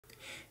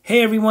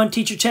Hey everyone,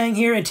 Teacher Chang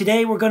here, and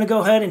today we're going to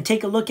go ahead and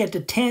take a look at the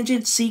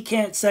tangent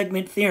secant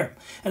segment theorem.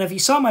 And if you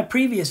saw my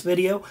previous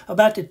video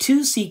about the two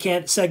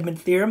secant segment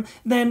theorem,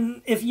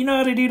 then if you know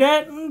how to do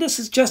that, this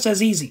is just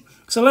as easy.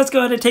 So let's go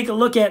ahead and take a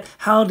look at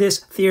how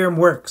this theorem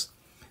works.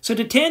 So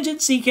the tangent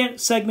secant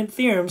segment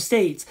theorem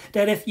states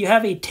that if you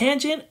have a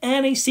tangent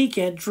and a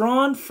secant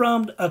drawn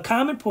from a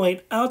common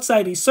point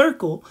outside a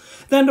circle,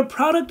 then the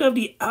product of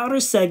the outer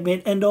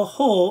segment and the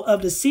whole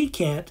of the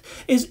secant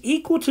is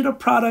equal to the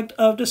product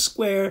of the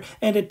square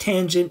and the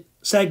tangent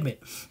segment.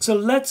 So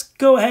let's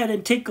go ahead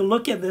and take a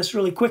look at this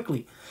really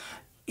quickly.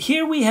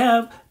 Here we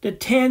have the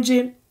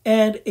tangent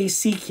and a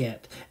secant.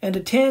 And the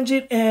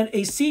tangent and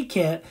a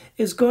secant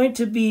is going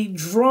to be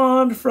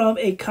drawn from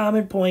a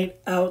common point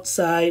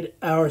outside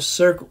our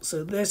circle.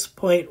 So this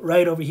point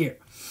right over here.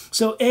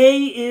 So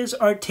A is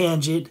our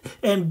tangent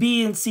and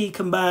B and C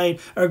combined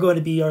are going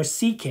to be our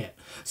secant.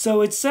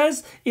 So it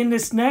says in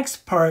this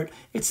next part,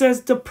 it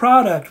says the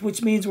product,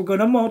 which means we're going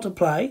to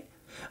multiply,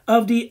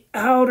 of the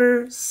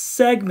outer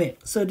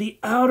segment. So the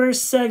outer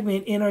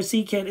segment in our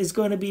secant is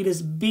going to be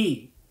this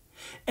B.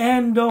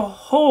 And the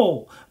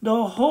whole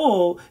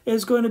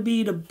is going to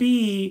be the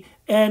B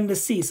and the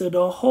C. So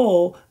the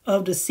whole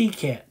of the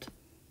secant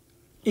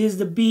is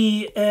the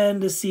B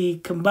and the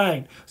C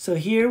combined. So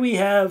here we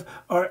have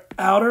our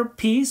outer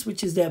piece,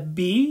 which is that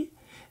B,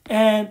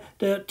 and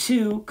the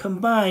two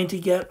combined to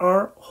get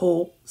our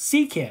whole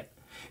secant.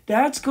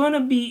 That's going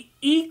to be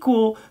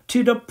equal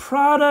to the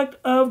product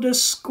of the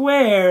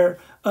square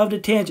of the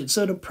tangent.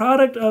 So the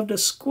product of the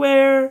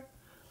square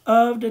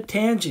of the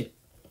tangent.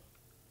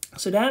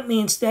 So that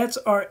means that's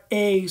our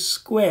a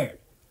squared.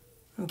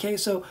 Okay,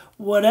 so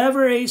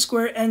whatever a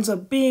squared ends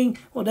up being,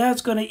 well,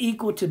 that's going to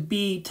equal to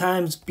b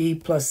times b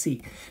plus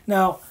c.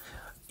 Now,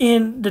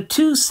 in the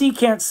two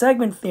secant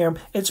segment theorem,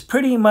 it's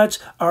pretty much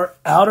our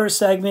outer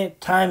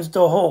segment times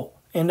the whole.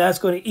 And that's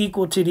going to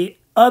equal to the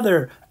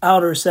other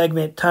outer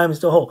segment times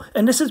the whole.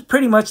 And this is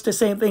pretty much the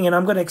same thing, and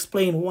I'm going to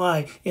explain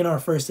why in our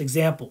first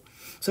example.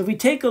 So if we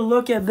take a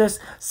look at this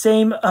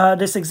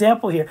this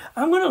example here,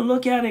 I'm going to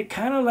look at it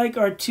kind of like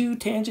our two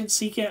tangent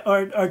secant,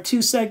 our two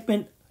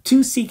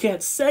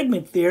secant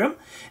segment theorem,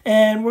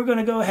 and we're going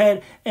to go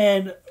ahead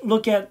and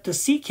look at the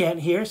secant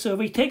here. So if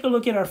we take a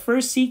look at our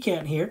first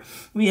secant here,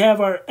 we have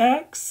our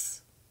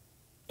x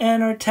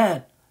and our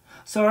 10.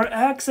 So our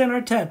x and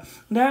our 10.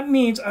 That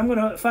means I'm going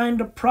to find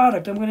the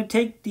product. I'm going to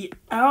take the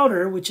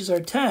outer, which is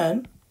our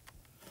 10.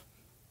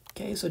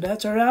 Okay, so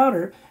that's our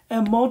outer,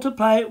 and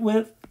multiply it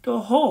with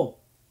the whole.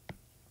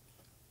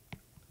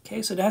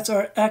 Okay, so that's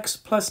our x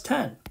plus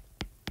 10.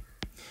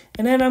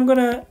 And then I'm going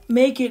to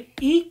make it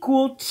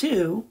equal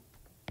to,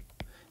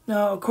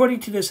 now according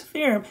to this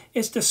theorem,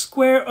 it's the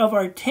square of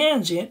our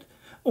tangent,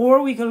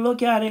 or we can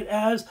look at it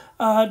as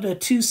the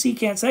two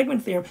secant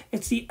segment theorem.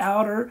 It's the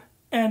outer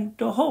and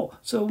the whole.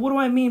 So what do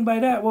I mean by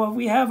that? Well, if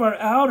we have our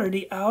outer,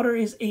 the outer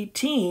is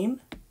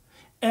 18,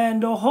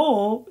 and the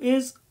whole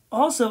is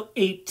also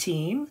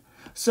 18.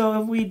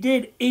 So if we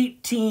did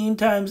 18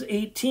 times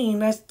 18,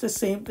 that's the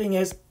same thing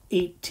as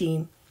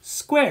 18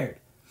 squared.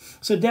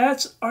 So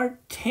that's our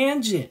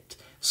tangent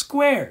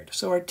squared.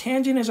 So our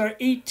tangent is our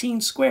 18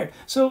 squared.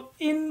 So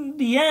in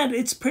the end,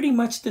 it's pretty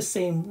much the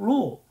same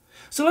rule.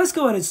 So let's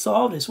go ahead and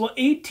solve this. Well,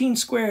 18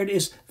 squared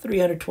is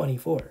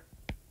 324.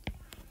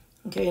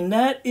 Okay, and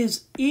that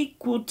is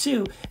equal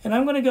to, and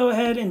I'm going to go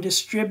ahead and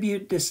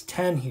distribute this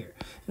 10 here.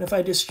 And if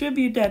I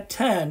distribute that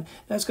 10,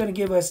 that's going to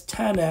give us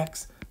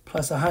 10x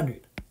plus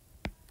 100.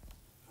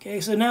 Okay,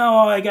 so now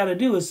all I got to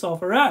do is solve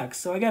for x.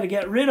 So I got to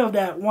get rid of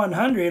that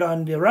 100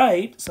 on the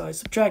right. So I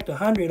subtract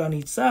 100 on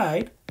each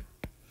side.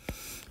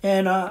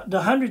 And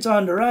the hundreds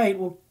on the right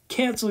will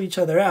cancel each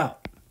other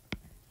out,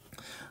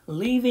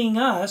 leaving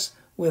us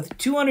with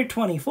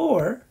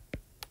 224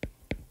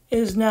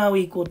 is now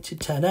equal to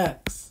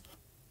 10x.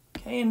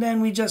 Okay, and then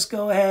we just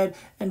go ahead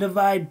and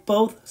divide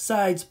both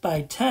sides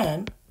by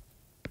 10.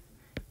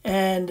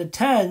 And the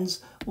 10s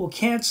will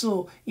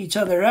cancel each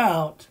other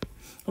out,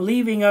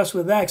 leaving us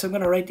with x. I'm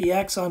going to write the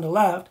x on the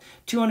left.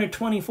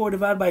 224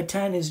 divided by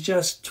 10 is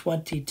just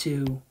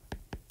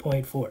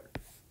 22.4.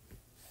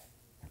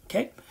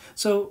 Okay,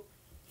 so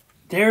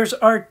there's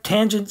our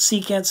tangent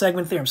secant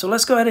segment theorem. So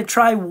let's go ahead and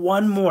try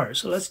one more.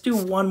 So let's do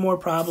one more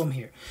problem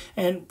here.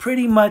 And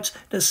pretty much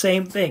the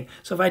same thing.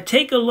 So if I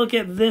take a look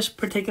at this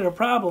particular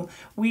problem,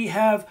 we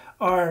have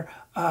our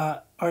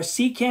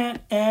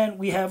secant and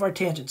we have our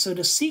tangent. So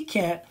the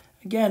secant,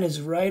 again,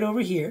 is right over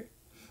here.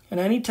 And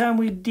anytime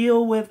we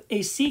deal with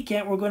a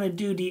secant, we're going to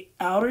do the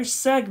outer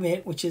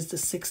segment, which is the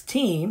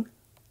 16,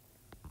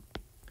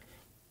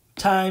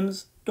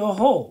 times the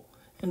whole.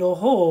 And the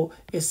whole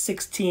is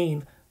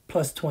 16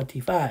 plus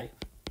 25.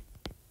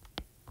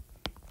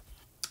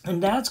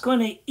 And that's going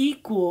to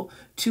equal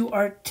to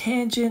our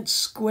tangent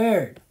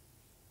squared.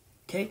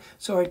 Okay,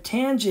 so our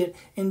tangent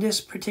in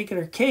this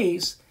particular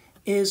case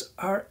is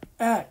our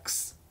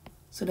x.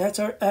 So that's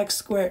our x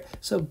squared.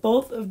 So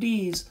both of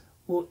these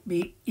will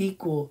be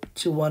equal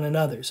to one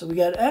another. So we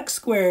got x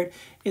squared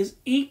is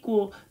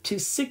equal to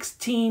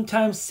 16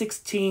 times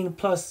 16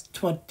 plus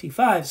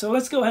 25. So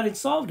let's go ahead and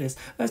solve this.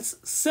 Let's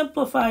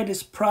simplify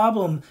this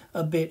problem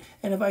a bit.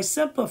 And if I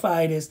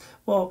simplify this,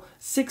 well,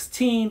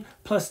 16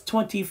 plus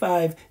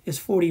 25 is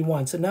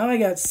 41. So now I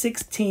got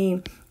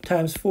 16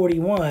 times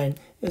 41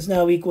 is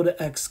now equal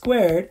to x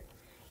squared.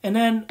 And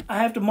then I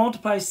have to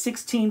multiply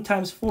 16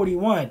 times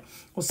 41.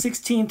 Well,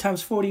 16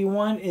 times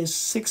 41 is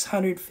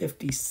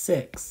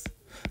 656.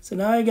 So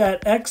now I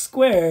got x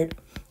squared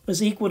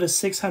is equal to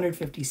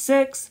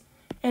 656.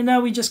 And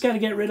now we just got to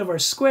get rid of our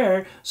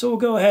square. So we'll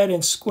go ahead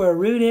and square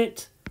root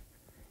it.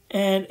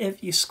 And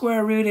if you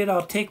square root it,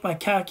 I'll take my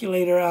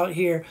calculator out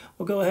here.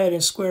 We'll go ahead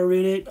and square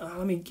root it.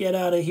 Let me get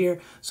out of here.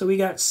 So we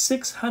got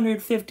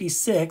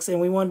 656, and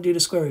we want to do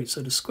the square root.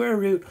 So the square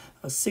root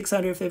of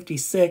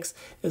 656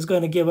 is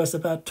going to give us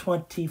about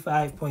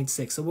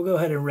 25.6. So we'll go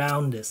ahead and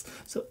round this.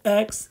 So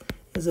x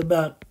is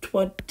about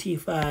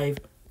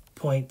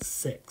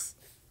 25.6.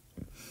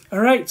 All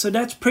right, so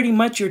that's pretty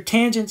much your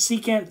tangent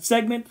secant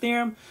segment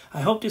theorem.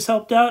 I hope this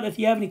helped out. If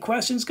you have any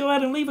questions, go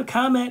ahead and leave a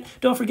comment.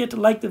 Don't forget to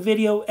like the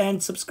video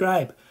and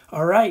subscribe.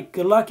 All right,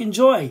 good luck,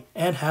 enjoy,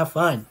 and have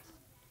fun.